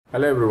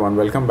Hello everyone,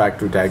 welcome back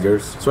to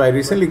Tigers. So I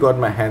recently got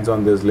my hands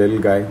on this little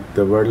guy,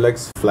 the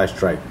Verilux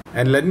FlashDrive.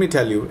 And let me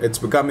tell you, it's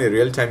become a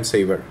real-time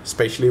saver,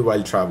 especially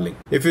while traveling.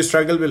 If you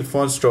struggle with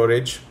phone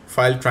storage,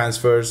 file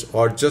transfers,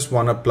 or just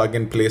want a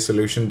plug-and-play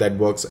solution that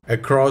works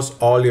across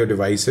all your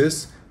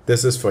devices,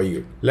 this is for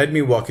you. Let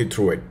me walk you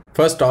through it.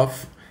 First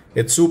off,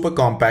 it's super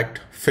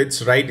compact,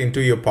 fits right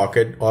into your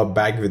pocket or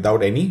bag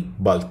without any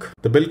bulk.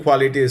 The build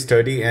quality is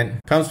sturdy and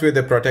comes with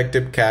a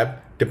protective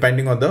cap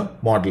depending on the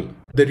model.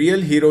 The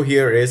real hero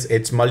here is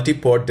its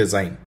multi-port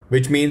design,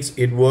 which means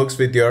it works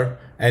with your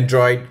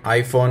Android,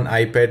 iPhone,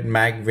 iPad,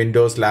 Mac,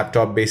 Windows,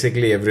 laptop,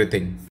 basically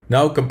everything.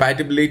 Now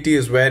compatibility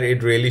is where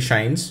it really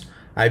shines.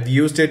 I've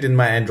used it in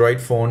my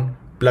Android phone,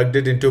 plugged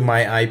it into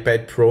my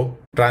iPad Pro,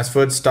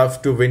 transferred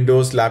stuff to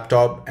Windows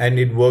laptop, and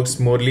it works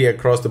smoothly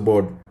across the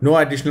board. No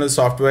additional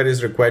software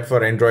is required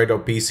for Android or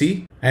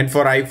PC. And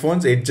for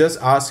iPhones, it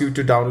just asks you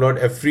to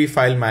download a free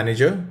file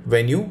manager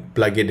when you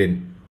plug it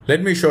in.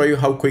 Let me show you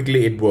how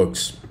quickly it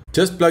works.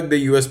 Just plug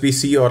the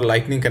USB-C or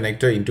Lightning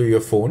connector into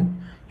your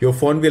phone. Your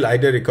phone will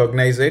either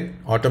recognize it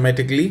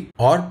automatically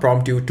or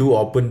prompt you to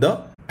open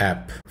the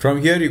app.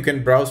 From here, you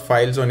can browse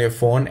files on your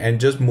phone and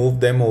just move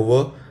them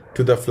over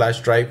to the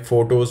flash drive,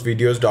 photos,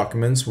 videos,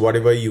 documents,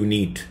 whatever you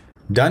need.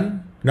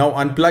 Done. Now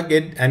unplug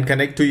it and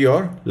connect to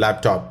your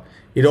laptop.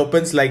 It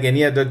opens like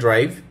any other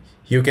drive.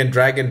 You can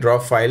drag and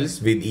drop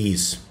files with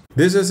ease.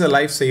 This is a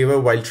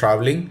lifesaver while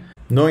traveling.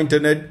 No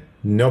internet,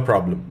 no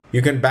problem.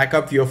 You can back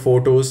up your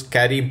photos,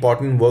 carry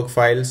important work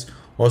files,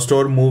 or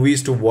store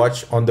movies to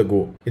watch on the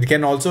go. It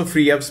can also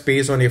free up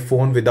space on your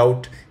phone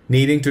without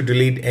needing to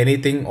delete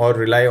anything or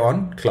rely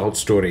on cloud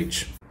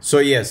storage. So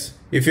yes,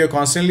 if you're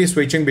constantly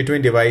switching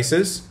between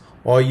devices,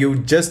 or you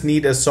just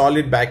need a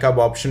solid backup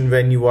option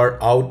when you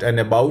are out and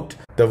about,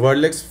 the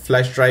Verilux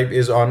FlashDrive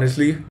is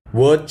honestly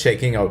worth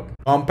checking out.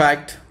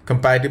 Compact,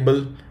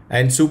 compatible,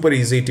 and super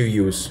easy to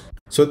use.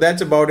 So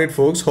that's about it,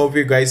 folks. Hope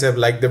you guys have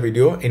liked the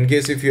video. In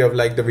case if you have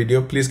liked the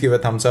video, please give a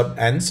thumbs up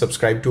and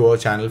subscribe to our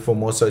channel for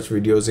more such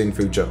videos in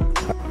future.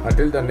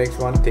 Until the next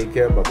one, take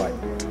care.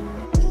 Bye-bye.